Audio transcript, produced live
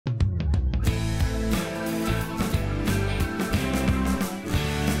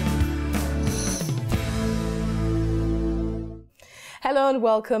Hello and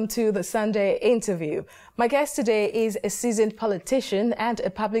welcome to the Sunday interview. My guest today is a seasoned politician and a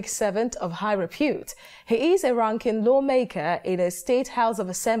public servant of high repute. He is a ranking lawmaker in a state house of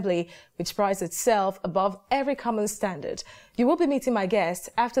assembly which prides itself above every common standard. You will be meeting my guest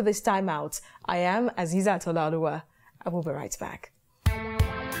after this time out. I am Azizat Olaoluwa. I will be right back.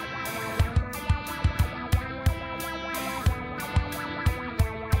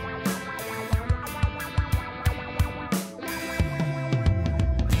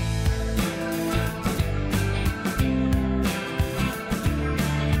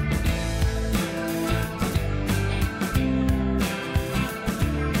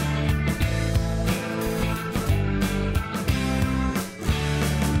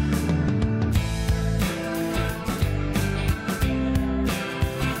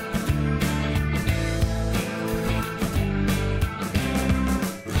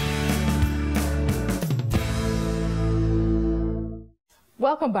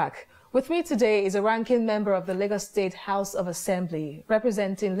 Welcome back. With me today is a ranking member of the Lagos State House of Assembly,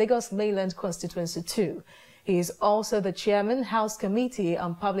 representing Lagos Mainland Constituency 2. He is also the Chairman, House Committee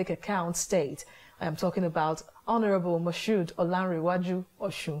on Public Accounts State. I am talking about Honorable Moshood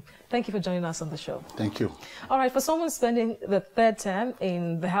Oshun. Thank you for joining us on the show. Thank you. All right, for someone spending the third term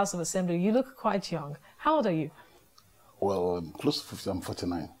in the House of Assembly, you look quite young. How old are you? Well, I'm close to 50, I'm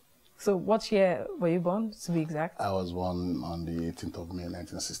 49. So what year were you born, to be exact? I was born on the 18th of May,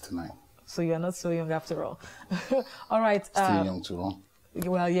 1969. So you're not so young after all. All right. Still young too, huh?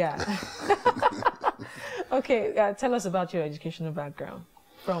 Well, yeah. Okay, tell us about your educational background,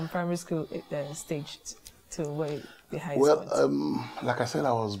 from primary school stage to where the high school. Well, like I said,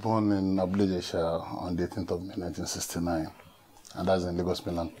 I was born in Abuja on the 18th of May, 1969. And that's in Lagos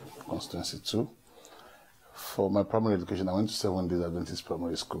Mainland Constituency 2. For my primary education, I went to 7 Days Adventist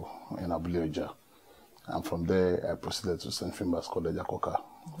Primary School in Abuja. And from there, I proceeded to St. Finbar's College, Akoka,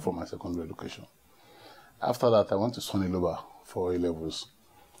 for my secondary education. After that, I went to Sunny Loba for A-levels,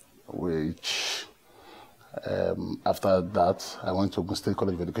 which, after that, I went to Ogun State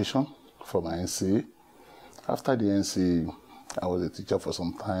College of Education for my NCE. After the NCE, I was a teacher for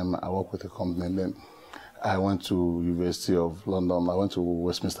some time. I worked with a company, and then I went to University of London. I went to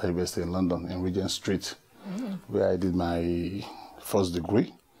Westminster University in London, in Regent Street, where I did my first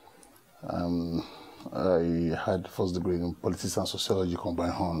degree. I had first degree in politics and sociology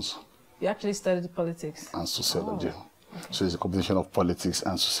combined hands. You actually studied politics? And sociology. Oh, okay. So it's a combination of politics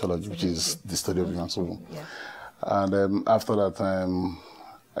and sociology, which is the study of human soul. Yeah. And after that time,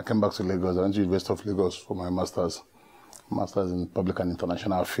 I came back to Lagos. I went to University of Lagos for my master's in public and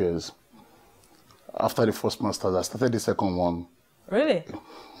international affairs. After the first master's, I started the second one. Really?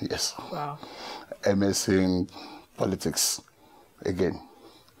 Yes. Wow. MSc in politics again.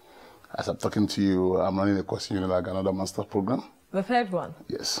 As I'm talking to you, I'm running a course in Unilag, another master's program. The third one?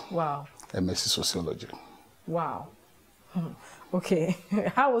 Yes. Wow. MSc sociology. Wow. Okay.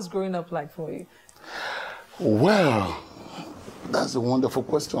 How was growing up like for you? Well, that's a wonderful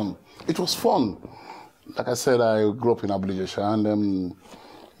question. It was fun. Like I said, I grew up in Abuja, and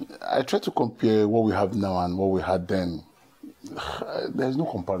I try to compare what we have now and what we had then. There's no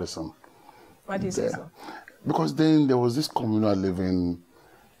comparison. Why do you say so? Because then there was this communal living.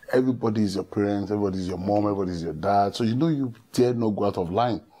 Everybody is your parents, everybody is your mom, everybody is your dad. So you know you dare not go out of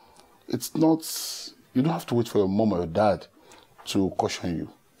line. It's not, you don't have to wait for your mom or your dad to caution you.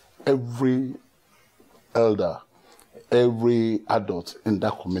 Every elder, every adult in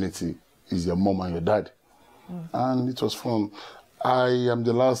that community is your mom and your dad. And it was fun. I am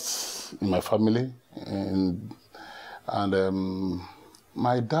the last in my family, and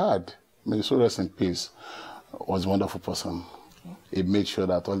my dad, may his soul rest in peace, was a wonderful person. He made sure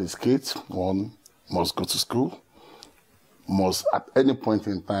that all his kids, one, must go to school, must at any point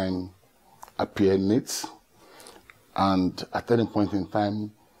in time appear neat, and at any point in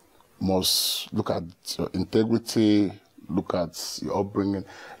time must look at your integrity, look at your upbringing.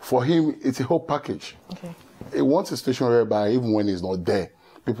 For him, it's a whole package. Okay. He wants a situation whereby even when he's not there,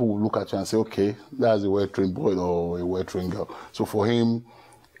 people will look at you and say, okay, that's a well-trained boy or a well-trained girl. So for him,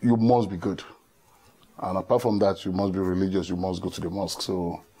 you must be good. And apart from that, you must be religious, you must go to the mosque.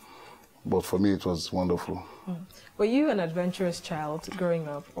 So, but for me, it was wonderful. Were you an adventurous child growing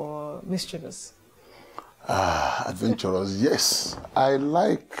up or mischievous? Adventurous, yes. I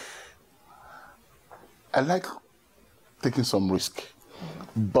like taking some risk,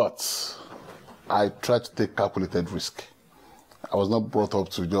 but I try to take calculated risk. I was not brought up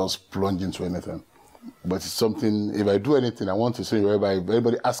to just plunge into anything. But it's something, if I do anything, I want to say, whereby if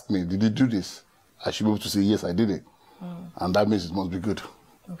anybody asks me, did you do this? I should be able to say, yes, I did it. And that means it must be good.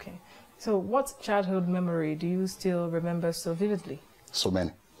 Okay. So what childhood memory do you still remember so vividly? So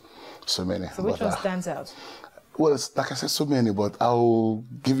many. So many. So which one stands out? Well, it's, like I said, so many, but I'll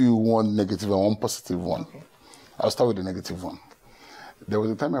give you one negative and one positive one. Okay. I'll start with the negative one. There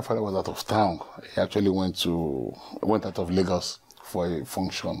was a time my father was out of town. He actually went out of Lagos for a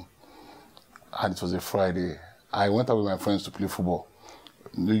function, and it was a Friday. I went out with my friends to play football.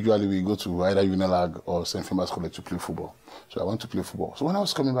 Usually we go to either Unilag or St. Famous College to play football. So I went to play football. So when I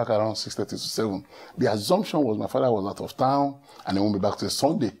was coming back around 6:30 to 7, the assumption was my father was out of town and he won't be back till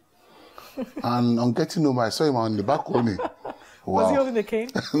Sunday. And on getting home, I saw him on the balcony. Wow. Was he holding the cane?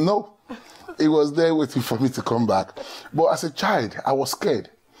 No. He was there waiting for me to come back. But as a child, I was scared.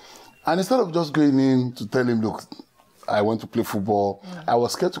 And instead of just going in to tell him, look, I went to play football, I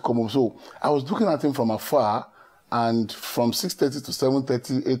was scared to come home. So I was looking at him from afar, and from 6:30 to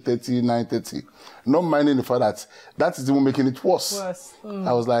 7:30, 8:30, 9:30, not minding the fact that is even making it worse.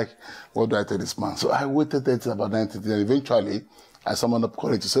 I was like, what do I tell this man? So I waited till about 9:30, and eventually I summoned up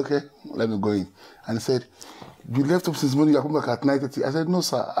courage to say, okay, let me go in. And he said, you left up since morning, you come back at 9:30. I said, no,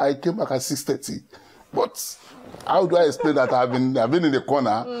 sir, I came back at 6:30. But how do I explain that I've been in the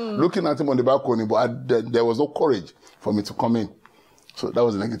corner looking at him on the balcony, but there was no courage for me to come in. So that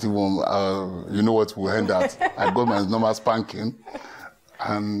was a negative one. You know what will end at. I got my normal spanking.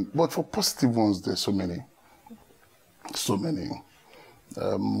 But for positive ones, there's so many. So many.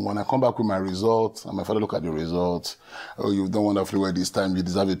 When I come back with my results, and my father look at the results, oh, you've done wonderfully well this time, you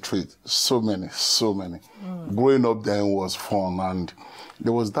deserve a treat. So many, so many. Growing up then was fun, and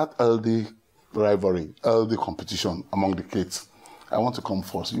there was that healthy rivalry, healthy competition among the kids. I want to come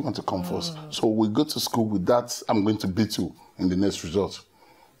first, you want to come first. So we go to school with that, I'm going to beat you in the next result.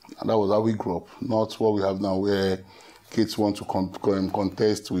 And that was how we grew up, not what we have now, where kids want to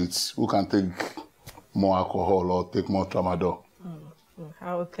contest with who can take more alcohol or take more tramadol.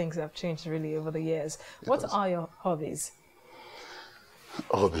 How things have changed really over the years. What are your hobbies?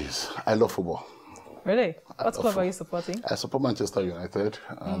 Hobbies. I love football. Really? What club are you supporting? I support Manchester United,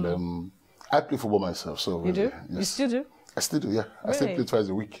 and I play football myself. So you do? Yes. You still do? I still do, yeah. Really? I still play twice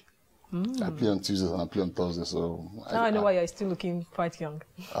a week. I play on Tuesdays and I play on Thursdays. So now I know why you're still looking quite young.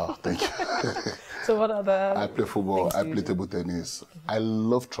 Oh, thank you. So what other? I play football. I play table tennis. I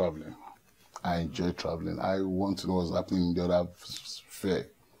love traveling. I enjoy traveling. I want to know what's happening in the other sphere,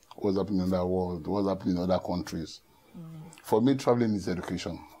 what's happening in the world, what's happening in other countries. For me, traveling is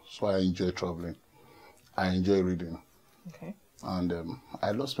education. So I enjoy traveling. I enjoy reading. Okay. And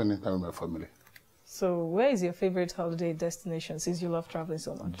I love spending time with my family. So where is your favorite holiday destination since you love traveling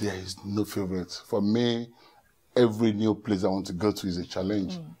so much? There is no favorite. For me, every new place I want to go to is a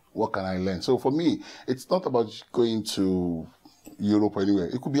challenge. What can I learn? So for me, it's not about going to Europe or anywhere.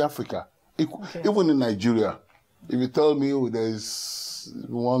 It could be Africa. Even in Nigeria. If you tell me, oh, there's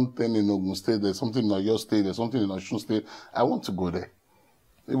one thing in Ogun State, there's something in Oyo State, there's something in Oshun State, I want to go there.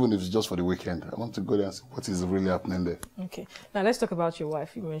 Even if it's just for the weekend. I want to go there and see what is really happening there. Okay. Now let's talk about your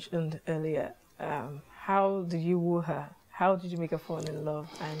wife. You mentioned earlier. How did you woo her? How did you make her fall in love?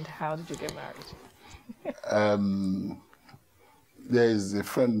 And how did you get married?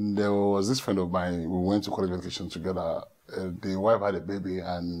 There was this friend of mine, we went to college vacation together. The wife had a baby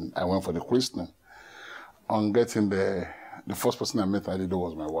and I went for the christening. On getting there, the first person I met at the door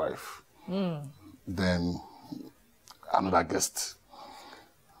was my wife. Then another guest.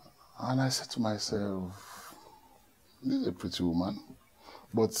 And I said to myself, this is a pretty woman.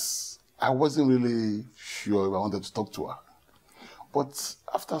 But I wasn't really sure if I wanted to talk to her. But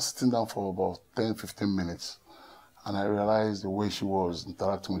after sitting down for about 10, 15 minutes, and I realized the way she was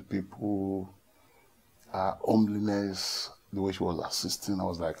interacting with people, her homeliness, the way she was assisting, I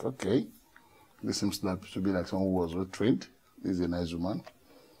was like, okay, this seems to be like someone who was well trained. This is a nice woman.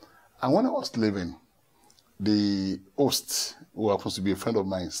 And when I was leaving, the host, who happens to be a friend of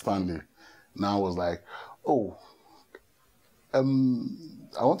mine, Stanley, now was like, oh, I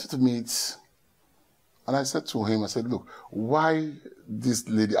wanted to meet, and I said to him, I said, look, why this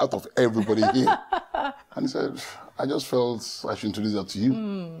lady out of everybody here? And he said, I just felt I should introduce her to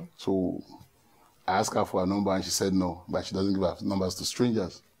you. So I asked her for her number and she said no, but she doesn't give her numbers to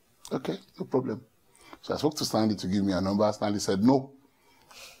strangers. Okay, no problem. So I spoke to Stanley to give me a number. Stanley said no.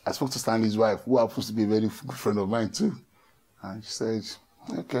 I spoke to Stanley's wife, who happens to be a very good friend of mine too. And she said,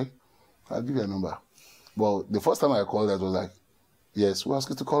 okay, I'll give you a number. Well, the first time I called her, it was like, yes, who asked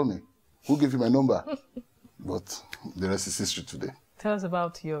you to call me? Who gave you my number? But the rest is history today. Tell us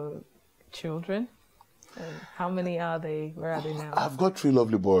about your children. How many are they? Where are they now? I've got 3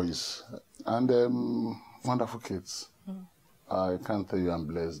 lovely boys and wonderful kids. I can't tell you I'm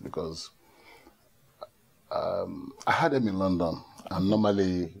blessed because I had them in London. And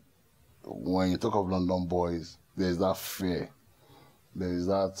normally, when you talk of London boys, there's that fear. There is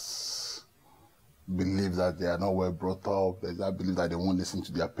that belief that they are not well brought up. There's that belief that they won't listen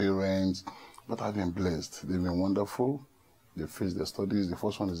to their parents. But I've been blessed. They've been wonderful. They finished their studies. The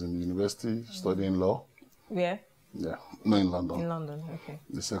first one is in the university, studying law. Yeah? Yeah, no, in London. In London, okay.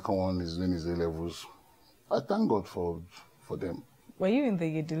 The second one is doing his A-levels. I thank God for them. Were you in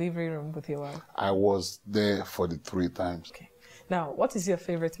the delivery room with your wife? I was there for the 3 times. Okay. Now, what is your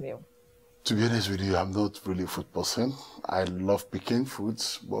favorite meal? To be honest with you, I'm not really a food person. I love picking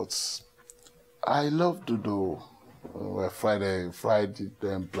foods, but I love dodo. Fried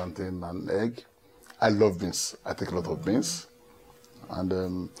plantain and egg. I love beans. I take a lot of beans.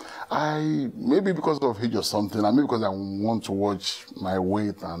 And maybe because of age or something, and maybe because I want to watch my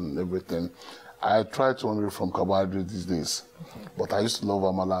weight and everything, I try to run away from carbohydrates these days. Okay. But I used to love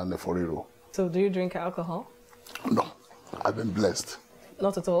amala and eforiro. So do you drink alcohol? No, I've been blessed.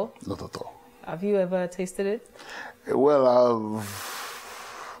 Not at all? Not at all. Have you ever tasted it? Well,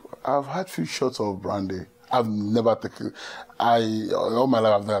 I've had few shots of brandy. I've never taken, all my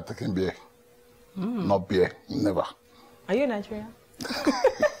life I've never taken beer. Not beer, never. Are you Nigerian?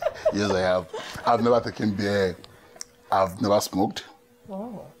 Yes, I have. I've never taken beer. I've never smoked.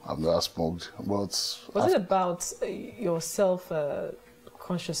 Oh. I've never smoked. But was it about your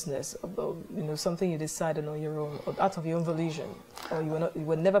self-consciousness, something you decided on your own, or out of your own volition, or you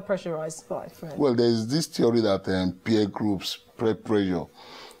were never pressurized by friends? Well, there's this theory that peer groups, pressure.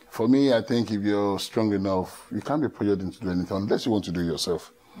 For me, I think if you're strong enough, you can't be pressured into doing anything unless you want to do it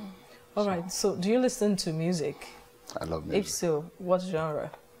yourself. All right. So, do you listen to music? I love music. If so, what genre?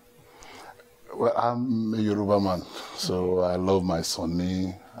 Well, I'm a Yoruba man, so I love my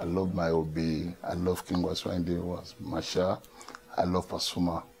Sonny, I love my Obi, I love King Waswande, Masha, I love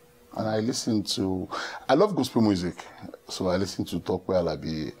Pasuma. And I love gospel music, so I listen to Tope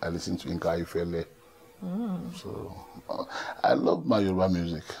Alabi, I listen to Inka Ifele. So I love my Yoruba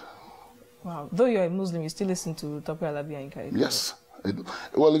music. Wow. Though you're a Muslim, you still listen to Tope Alabi and Inka Ifele? Yes.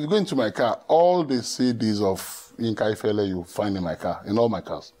 Well, if you go into my car, all the CDs of Inka Ifele you find in my car, in all my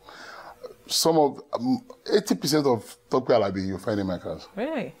cars. 80% of Tope Alabi you find in my cars.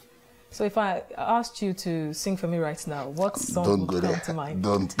 Really? So if I asked you to sing for me right now, what song would come to mind?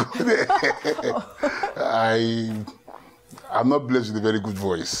 Don't go there. I'm not blessed with a very good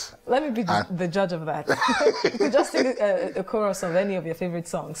voice. Let me be the judge of that. You could just sing a chorus of any of your favorite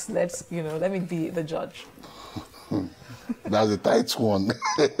songs. Let me be the judge. That's a tight one.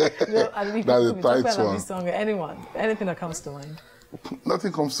 That's a tight one. Song, anything that comes to mind.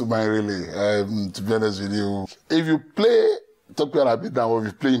 Nothing comes to mind really. To be honest with you, if you play Tope Alabi down, or if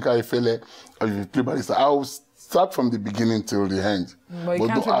you play Inka Ifele, or if you play Barista, I'll start from the beginning till the end. But you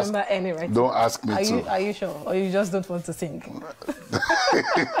can't remember any, right? Don't ask me to. Are you sure, or you just don't want to sing?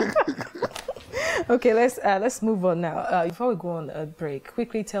 Okay, let's move on now. Before we go on a break,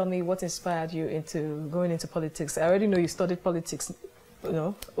 quickly tell me what inspired you into going into politics. I already know you studied politics,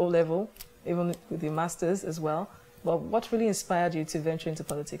 O level, even with your masters as well. But what really inspired you to venture into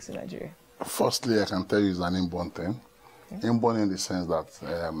politics in Nigeria? Firstly, I can tell you it's an inborn thing. Okay. Inborn in the sense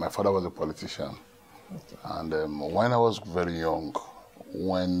that my father was a politician. Okay. And when I was very young,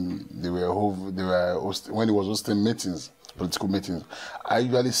 when he was hosting meetings, political meetings, I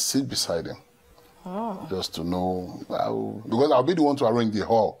usually sit beside him. Oh. Just to know because I'll be the one to arrange the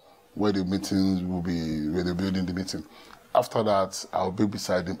hall where the meetings will be, where they're building the meeting. After that, I'll be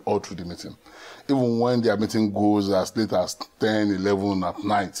beside him all through the meeting. Even when their meeting goes as late as 10, 11 at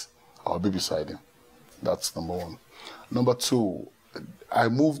night, I'll be beside him. That's number one. Number two, I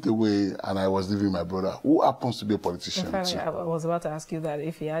moved away and I was living with my brother, who happens to be a politician. In fact, I was about to ask you that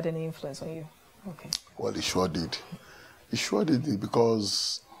if he had any influence on you. Okay. Well, he sure did. He sure did,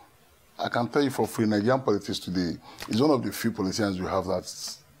 because I can tell you for free, Nigerian politics today is one of the few politicians you have that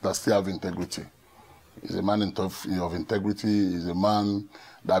still have integrity. He's a man of integrity. He's a man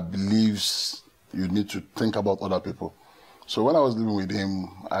that believes you need to think about other people. So when I was living with him,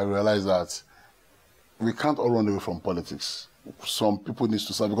 I realized that we can't all run away from politics. Some people need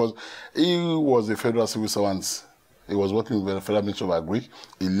to serve, because he was a federal civil servant. He was working with the Federal Ministry of Agri.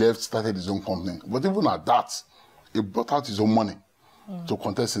 He left, started his own company. But even at that, he brought out his own money to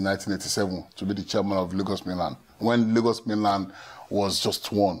contest in 1987 to be the chairman of Lagos Mainland, when Lagos Mainland was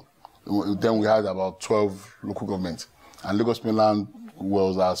just one. Then we had about 12 local governments. And Lagos Mainland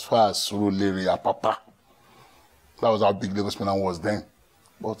was as far as Surulere, Apapa. That was how big Lagos Mainland was then.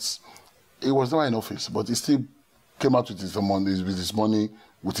 But he was never in office, but he still came out with his money,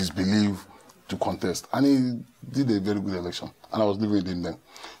 with his belief to contest. And he did a very good election. And I was living with him then.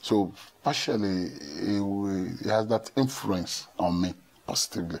 So partially, he has that influence on me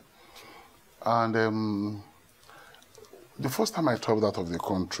positively. And The first time I traveled out of the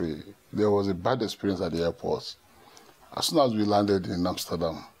country, there was a bad experience at the airport. As soon as we landed in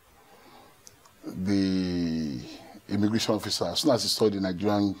Amsterdam, the immigration officer, as soon as he saw the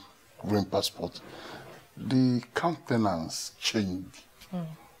Nigerian green passport, the countenance changed.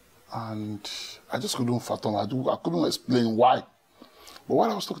 And I just couldn't fathom. I couldn't explain why. But when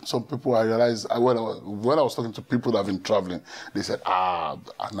I was talking to some people, I realized, when I was talking to people that have been traveling, they said,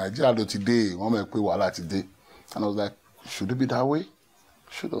 Nigeria do today, today. And I was like, should it be that way?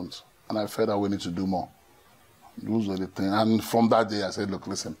 Shouldn't. And I felt that we need to do more. Those were the things. And from that day, I said, look,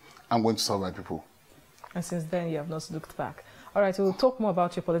 listen, I'm going to serve my people. And since then, you have not looked back. All right, we'll talk more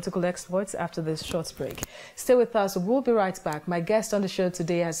about your political exploits after this short break. Stay with us. We'll be right back. My guest on the show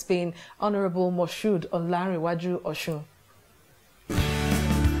today has been Honorable Moshood Olanrewaju Oshun.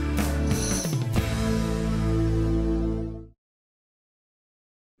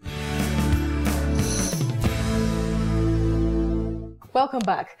 Welcome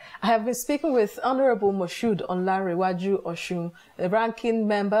back. I have been speaking with Honorable Moshood Olanrewaju Oshun, a ranking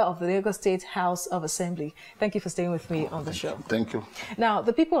member of the Lagos State House of Assembly. Thank you for staying with me on the show. Thank you. Now,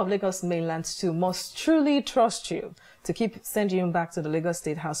 the people of Lagos mainland too must truly trust you to keep sending you back to the Lagos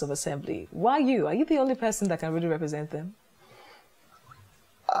State House of Assembly. Why you? Are you the only person that can really represent them?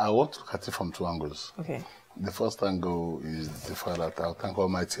 I want to look at it from two angles. Okay. The first angle is the fact that I'll thank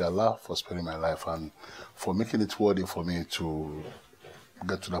Almighty Allah for sparing my life and for making it worthy for me to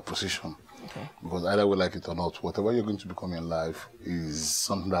get to that position. Okay. Because either we like it or not, whatever you're going to become in life is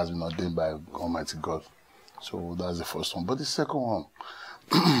something that has been ordained by Almighty God. So that's the first one. But the second one,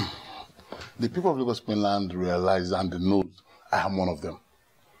 the people of Lagos mainland realize and they know I am one of them.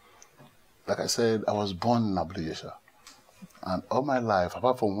 Like I said, I was born in Abuja. And all my life,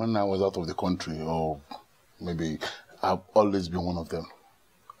 apart from when I was out of the country, or maybe I've always been one of them.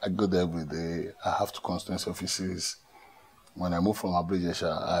 I go there every day. I have two constituency offices. When I moved from Abuja,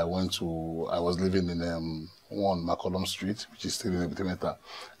 I was living in 1 Makolom Street, which is still in Ebitimeta.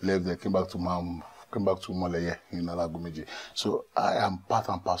 Left there, came back to Moleye in Alagomeji. So I am part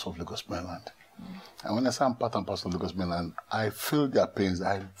and parcel of Lagos mainland. And when I say I'm part and parcel of Lagos mainland, I feel their pains,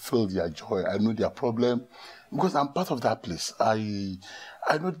 I feel their joy, I know their problem, because I'm part of that place. I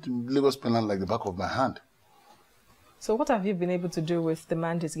know Lagos mainland like the back of my hand. So what have you been able to do with the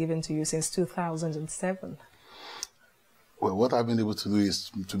mandate given to you since 2007? Well, what I've been able to do is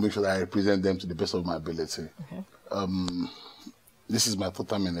to make sure that I represent them to the best of my ability. Okay. This is my third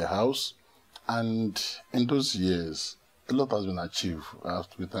time in the House, and in those years, a lot has been achieved. I have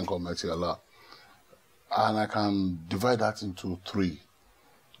to thank Almighty Allah. And I can divide that into three.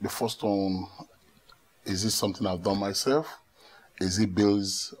 The first one, is this something I've done myself? Is it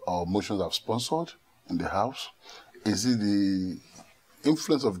bills or motions I've sponsored in the House? Is it the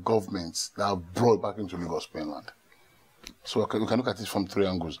influence of governments that I've brought back into Lagos mainland? So we can look at it from three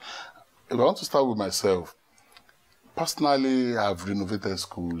angles. If I want to start with myself, personally, I've renovated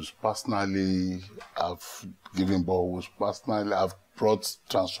schools. Personally, I've given boreholes. Personally, I've brought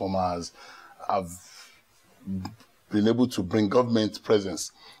transformers. I've been able to bring government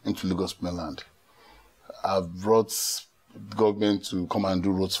presence into Lagos mainland. I've brought government to come and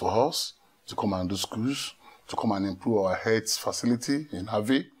do roads for us, to come and do schools, to come and improve our health facility in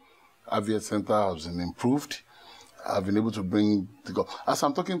Avi. Avi Health Center has been improved. I've been able to bring as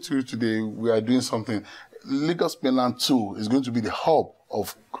I'm talking to you today, we are doing something. Lagos mainland 2 is going to be the hub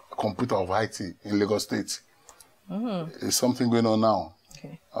of computer of IT in Lagos State. It's something going on now.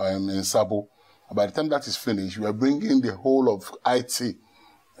 Okay. In Sabo. By the time that is finished, we are bringing the whole of IT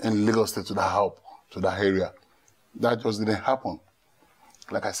in Lagos State to that hub, to that area. That just didn't happen.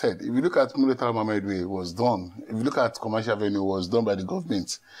 Like I said, if you look at Military Mohammed Way, it was done. If you look at Commercial Avenue, it was done by the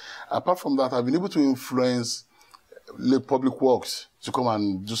government. Apart from that, I've been able to influence public works to come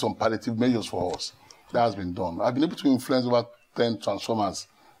and do some palliative measures for us. That has been done. I've been able to influence over 10 transformers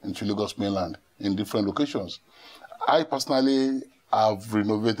into Lagos mainland in different locations. I personally have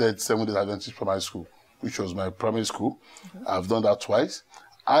renovated Seventh-day Adventist Primary School, which was my primary school. I've done that twice.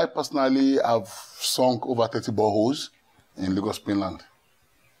 I personally have sunk over 30 boreholes in Lagos mainland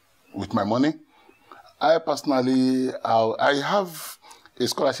with my money. I personally, I have a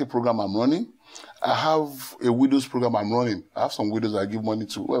scholarship program I'm running. I have a widows program I'm running. I have some widows I give money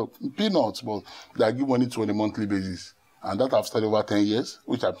to, well, peanuts, but that I give money to on a monthly basis. And that I've started over 10 years,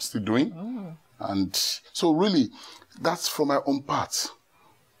 which I'm still doing. And so really, that's from my own part.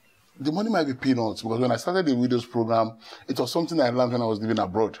 The money might be peanuts, because when I started the widows program, it was something I learned when I was living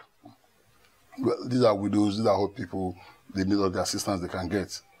abroad. Well, these are widows, these are old people, they need all the assistance they can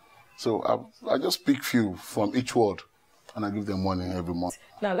get. So I just pick few from each ward, and I give them money every month.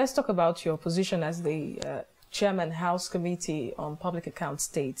 Now, let's talk about your position as the Chairman, House Committee on Public Accounts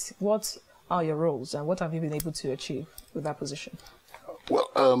State. What are your roles and what have you been able to achieve with that position?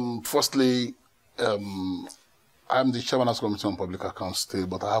 Well, firstly, I'm the Chairman of the Committee on Public Accounts State,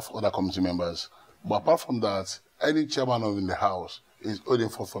 but I have other committee members. But apart from that, any chairman of in the House is only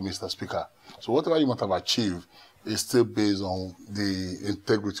for Mr. Speaker. So whatever you might have achieved is still based on the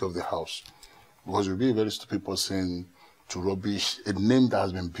integrity of the House. Because you'll be a very stupid person to rubbish a name that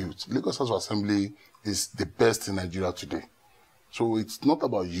has been built. Lagos House of Assembly is the best in Nigeria today. So it's not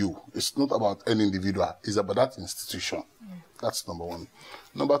about you. It's not about any individual. It's about that institution. That's number one.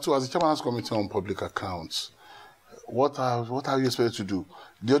 Number two, as the Chairman of the Committee on Public Accounts, what are you expected to do?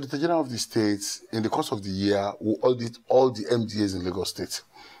 The Auditor General of the State, in the course of the year, will audit all the MDAs in Lagos State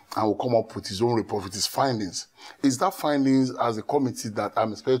and will come up with his own report, with his findings. It's that findings as a committee that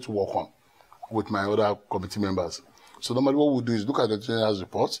I'm expected to work on with my other committee members. So normally what we'll do is look at the Auditor General's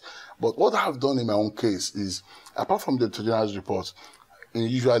report. But what I have done in my own case is, apart from the Auditor General's report,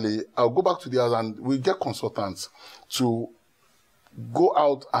 usually I'll go back to the house and we get consultants to go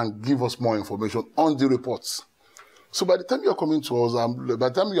out and give us more information on the reports. So by the time you're coming to us, by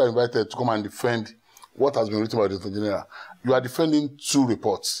the time you are invited to come and defend what has been written by the Auditor General, you are defending two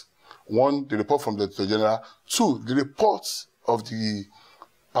reports. One, the report from the Auditor General. Two, the reports of the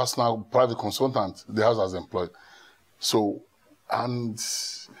personal private consultant the House has employed. So, and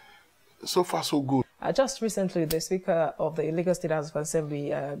so far so good. Just recently, the Speaker of the Lagos State House of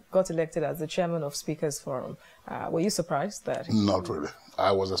Assembly got elected as the Chairman of Speakers Forum. Were you surprised that? Not really.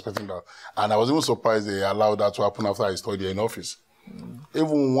 I was expecting that. And I was even surprised they allowed that to happen after I studied in office.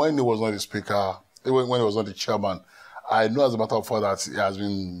 Even when he was not the Speaker, even when he was not the Chairman, I know as a matter of fact that he has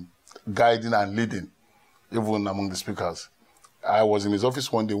been guiding and leading, even among the speakers. I was in his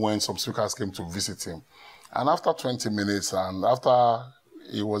office one day when some speakers came to visit him. And after 20 minutes, and after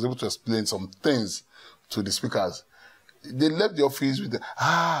he was able to explain some things to the speakers, they left the office with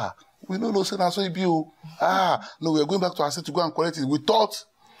we don't know, so you no, we are going back to our state to go and collect it. We thought.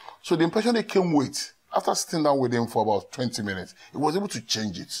 So the impression they came with, after sitting down with him for about 20 minutes, he was able to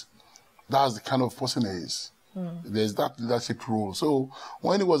change it. That's the kind of person he is. There's that leadership role. So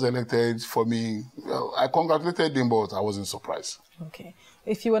when he was elected, for me, well, I congratulated him, but I wasn't surprised. Okay.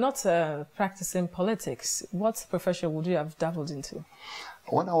 If you were not practicing politics, what profession would you have dabbled into?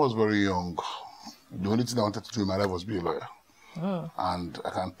 When I was very young, the only thing I wanted to do in my life was be a lawyer. And I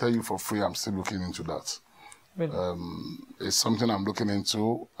can tell you for free, I'm still looking into that. Really? It's something I'm looking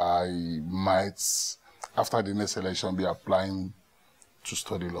into. I might, after the next election, be applying to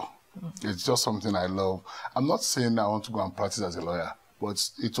study law. It's just something I love. I'm not saying I want to go and practice as a lawyer, but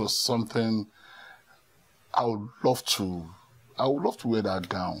it was something I would love to wear that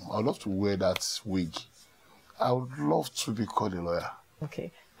gown. I would love to wear that wig. I would love to be called a lawyer.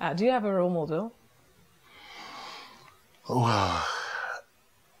 Okay. Do you have a role model? Well,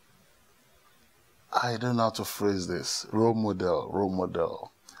 I don't know how to phrase this. Role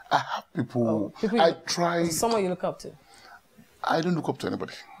model. I have people I try. Someone you look up to? I don't look up to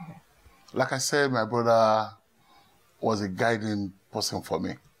anybody. Okay. Like I said, my brother was a guiding person for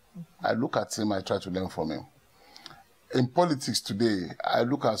me. I look at him, I try to learn from him. In politics today, I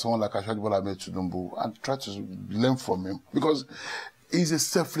look at someone like Ashwaji Bola Ahmed Tinubu and try to learn from him because he's a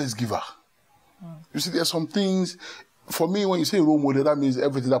selfless giver. You see, there's some things, for me, when you say role model, that means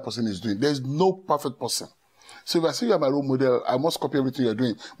everything that person is doing. There's no perfect person. So if I say you're my role model, I must copy everything you're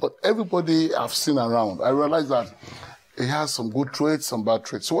doing. But everybody I've seen around, I realize that he has some good traits, some bad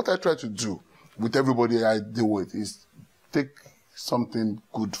traits. So what I try to do with everybody I deal with is take something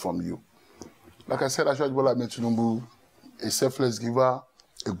good from you. Like I said, Ashwaji Bola Ahmed Tinubu, a selfless giver,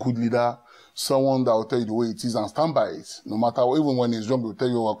 a good leader, someone that will tell you the way it is and stand by it. No matter, even when he's wrong, he'll tell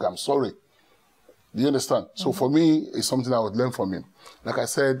you, okay, I'm sorry. Do you understand? So for me, it's something I would learn from him. Like I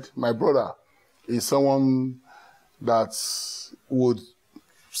said, my brother is someone that would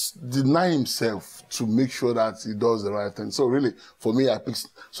deny himself to make sure that he does the right thing. So really, for me, I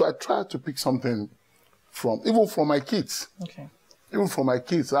try to pick something even from my kids. Okay. Even from my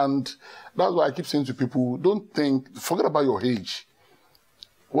kids. And that's why I keep saying to people, forget about your age.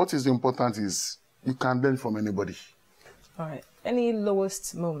 What is important is you can learn from anybody. All right. Any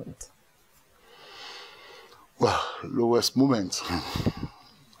lowest moment? Well, lowest moment.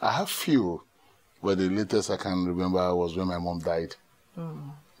 I have few, but the latest I can remember was when my mom died.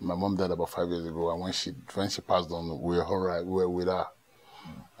 My mom died about 5 years ago, and when she passed on, we were with her.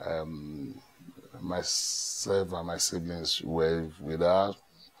 Myself and my siblings were with her.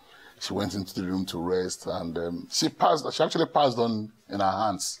 She went into the room to rest, and she actually passed on in her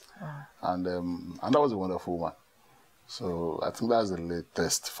hands. And that was a wonderful one. So I think that's the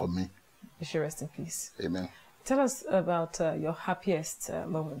latest for me. You should rest in peace. Amen. Tell us about your happiest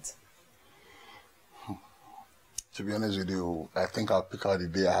moment. To be honest with you, I think I'll pick out the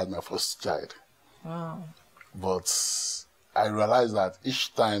day I had my first child. Wow. But I realized that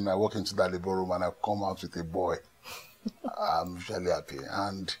each time I walk into that labor room and I come out with a boy, I'm usually happy.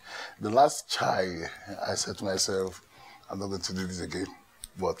 And the last child, I said to myself, I'm not going to do this again.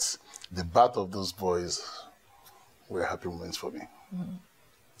 But the birth of those boys were happy moments for me. Mm.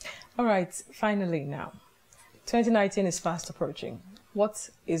 All right, finally now, 2019 is fast approaching. What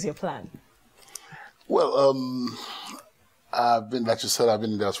is your plan? Well, I've been, like you said, I've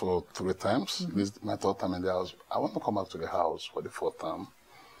been in the house for 3 times. This is my 3rd time in the house. I want to come back to the house for the 4th time.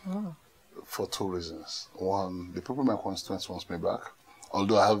 Oh. For 2 reasons. One, the people in my constituency wants me back.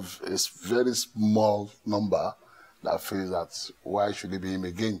 Although I have a very small number that feels that why should it be him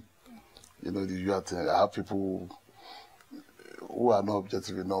again? You know, I have people who are not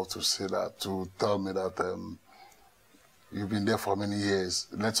objective enough to say that, to tell me that you've been there for many years,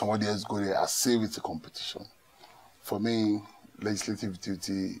 let somebody else go there. I say it's a competition. For me, legislative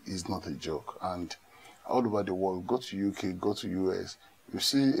duty is not a joke. And all over the world, go to UK, go to US, you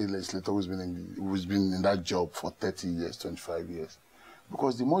see a legislator who's been in that job for 30 years, 25 years.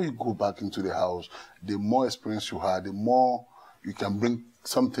 Because the more you go back into the house, the more experience you have, the more you can bring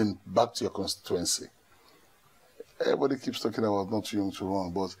something back to your constituency. Everybody keeps talking about not too young to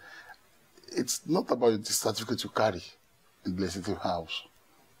run, but it's not about the certificate you carry in the legislative house.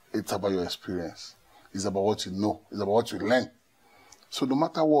 It's about your experience. It's about what you know. It's about what you learn. So no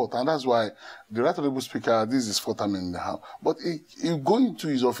matter what, and that's why the Right Honourable Speaker, this is his 4th time in the house, but you go into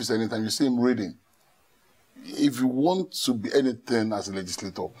his office anytime, you see him reading. If you want to be anything as a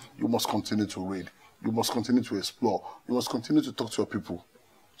legislator, you must continue to read. You must continue to explore. You must continue to talk to your people.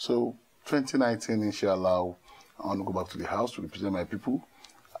 So 2019, inshallah, I want to go back to the house to represent my people.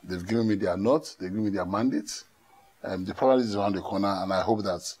 They've given me their notes, they've given me their mandates. The priority is around the corner, and I hope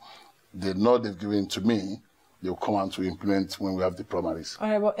that the note they've given to me, they'll come out to implement when we have the primaries. All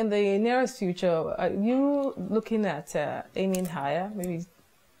right, well, in the nearest future, are you looking at aiming higher, maybe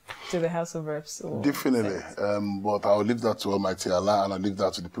to the House of Reps? Or definitely, but I'll leave that to Almighty Allah, and I'll leave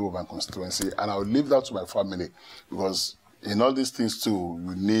that to the people of my constituency, and I'll leave that to my family, because in all these things too,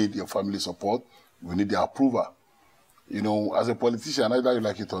 you need your family support, you need their approval. You know, as a politician, either you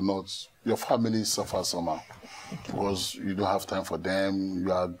like it or not, your family suffers somehow. Because you don't have time for them, you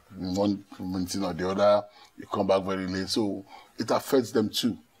are in one meeting or the other, you come back very late, so it affects them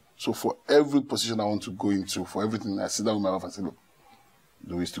too. So for every position I want to go into, for everything, I sit down with my wife and say, look,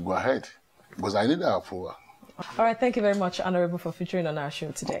 the way is to go ahead, because I need that approval. All right, thank you very much, Honourable, for featuring on our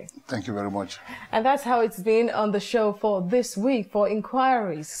show today. Thank you very much. And that's how it's been on the show for this week. For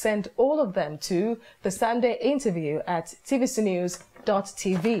inquiries, send all of them to the Sunday Interview at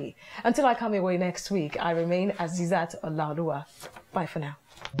tvcnews.tv. Until I come your way next week, I remain Azizat Olaoluwa. Bye for now.